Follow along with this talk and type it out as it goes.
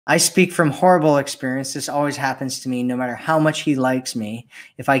I speak from horrible experience. This always happens to me no matter how much he likes me.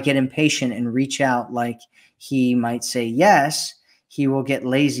 If I get impatient and reach out like he might say yes, he will get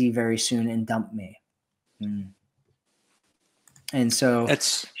lazy very soon and dump me. And so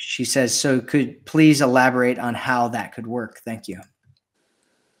she says, so could please elaborate on how that could work? Thank you.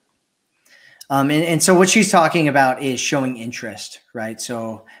 And so what she's talking about is showing interest, right?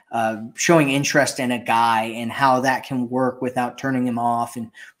 So showing interest in a guy and how that can work without turning him off and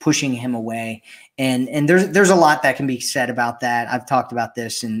pushing him away. And there's a lot that can be said about that. I've talked about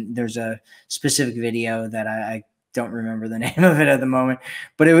this, and there's a specific video that I don't remember the name of it at the moment,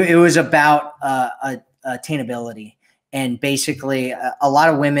 but it was about attainability. And basically, a lot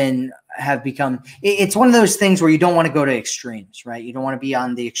of women have become, it's one of those things where you don't want to go to extremes, right? You don't want to be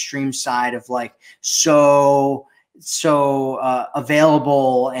on the extreme side of like so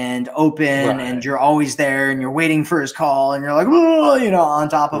available and open, right, and you're always there and you're waiting for his call and you're like, oh, you know, on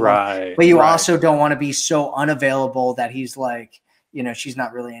top of him. But you also don't want to be so unavailable that he's like, you know, she's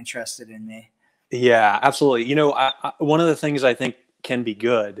not really interested in me. Yeah, absolutely. You know, one of the things I think can be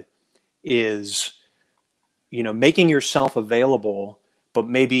good is, you know, making yourself available, but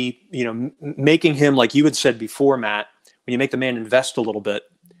maybe, you know, making him, like you had said before, Matt, when you make the man invest a little bit,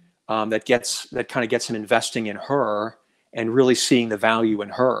 that kind of gets him investing in her and really seeing the value in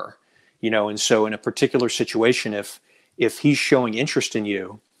her, you know. And so in a particular situation, if he's showing interest in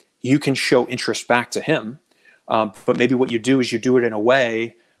you, you can show interest back to him. But maybe what you do is you do it in a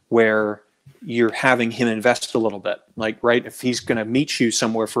way where you're having him invest a little bit. Like, right, if he's going to meet you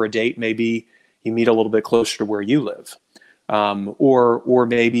somewhere for a date, maybe you meet a little bit closer to where you live. Or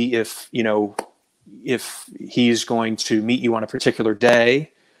maybe if he's going to meet you on a particular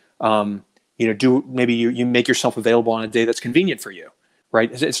day, you know, maybe you make yourself available on a day that's convenient for you,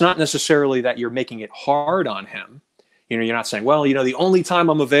 right? It's not necessarily that you're making it hard on him. You know, you're not saying, well, you know, the only time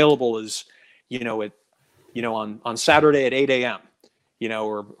I'm available is, you know, on Saturday at 8 a.m., you know,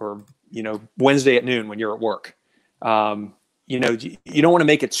 or, you know, Wednesday at noon when you're at work. You know, you don't want to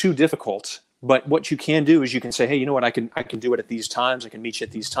make it too difficult. But what you can do is you can say, hey, you know what, I can do it at these times. I can meet you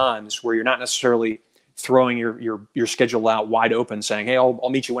at these times, where you're not necessarily throwing your schedule out wide open, saying, hey, I'll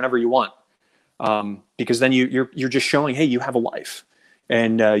meet you whenever you want, because then you're just showing, hey, you have a life,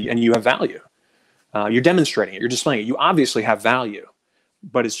 and you have value. You're demonstrating it. You're displaying it. You obviously have value,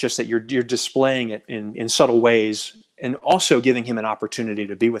 but it's just that you're displaying it in subtle ways, and also giving him an opportunity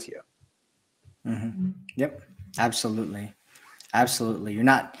to be with you. Mm-hmm. Yep, absolutely. Absolutely. You're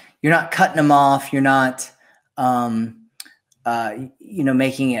not cutting them off. You're not, you know,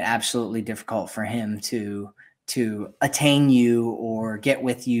 making it absolutely difficult for him to attain you or get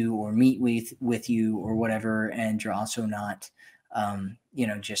with you or meet with you or whatever. And you're also not, you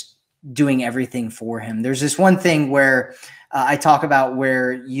know, just doing everything for him. There's this one thing where I talk about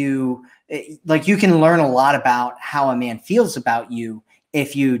where you can learn a lot about how a man feels about you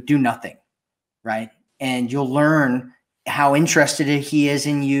if you do nothing, right? And you'll learn how interested he is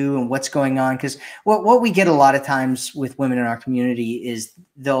in you and what's going on. Because what we get a lot of times with women in our community is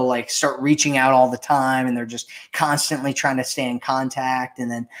they'll like start reaching out all the time, and they're just constantly trying to stay in contact.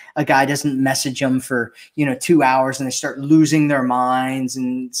 And then a guy doesn't message them for, you know, 2 hours, and they start losing their minds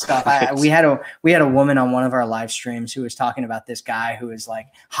and stuff. We had a woman on one of our live streams who was talking about this guy who is like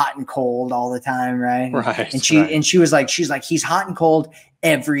hot and cold all the time. Right. And she was like, he's hot and cold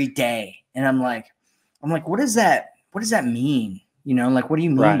every day. And I'm like, what does that mean? You know, like, what do you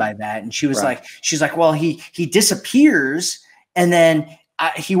mean by that? And she was like, well, he disappears, and then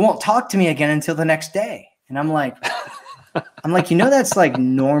he won't talk to me again until the next day. And I'm like, you know, that's like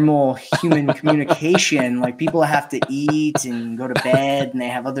normal human communication. Like, people have to eat and go to bed, and they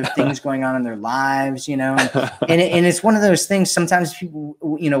have other things going on in their lives, you know? And it's one of those things. Sometimes people,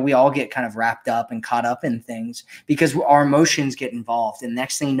 you know, we all get kind of wrapped up and caught up in things because our emotions get involved. And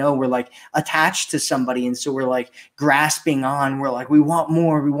next thing you know, we're like attached to somebody. And so we're like grasping on, we're like, we want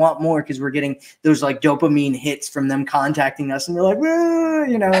more because we're getting those like dopamine hits from them contacting us. And we're like,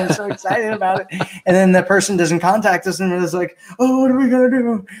 you know, I'm so excited about it. And then the person doesn't contact us, and it's like, oh, what are we going to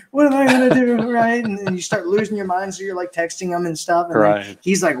do? What am I going to do? Right. And then you start losing your mind. So you're like texting him and stuff. And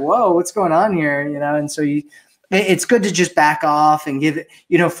he's like, whoa, what's going on here? You know? And so it's good to just back off and give it,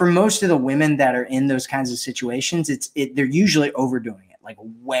 you know, for most of the women that are in those kinds of situations, they're usually overdoing it, like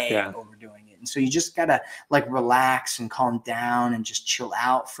way overdoing it. And so you just got to like relax and calm down and just chill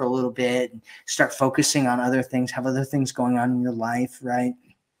out for a little bit and start focusing on other things, have other things going on in your life. Right.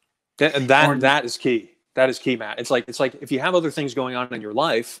 That is key. That is key, Matt. It's like if you have other things going on in your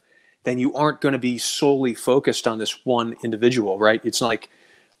life, then you aren't going to be solely focused on this one individual, right? It's like,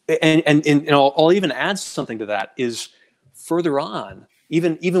 and I'll even add something to that is further on,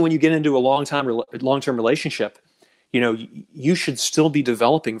 even when you get into a long-term relationship, you should still be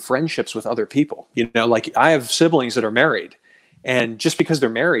developing friendships with other people. Like I have siblings that are married, and just because they're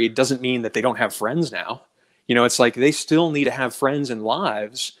married doesn't mean that they don't have friends now. It's like they still need to have friends and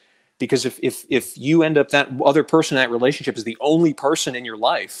lives, because if you end up, that other person in that relationship is the only person in your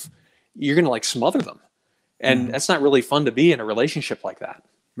life, you're going to like smother them. And that's not really fun to be in a relationship like that.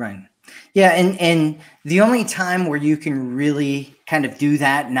 Right. Yeah. And the only time where you can really kind of do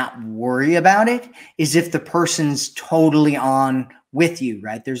that, not worry about it, is if the person's totally on with you,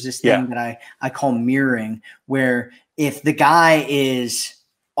 right? There's this thing that I call mirroring, where if the guy is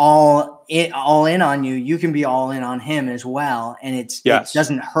all in on you, you can be all in on him as well. And it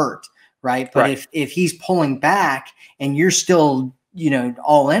doesn't hurt. Right. But if he's pulling back and you're still,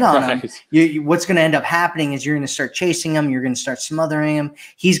 all in on him, what's going to end up happening is you're going to start chasing him. You're going to start smothering him.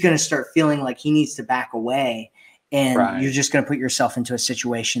 He's going to start feeling like he needs to back away. And you're just going to put yourself into a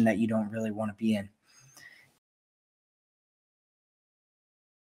situation that you don't really want to be in.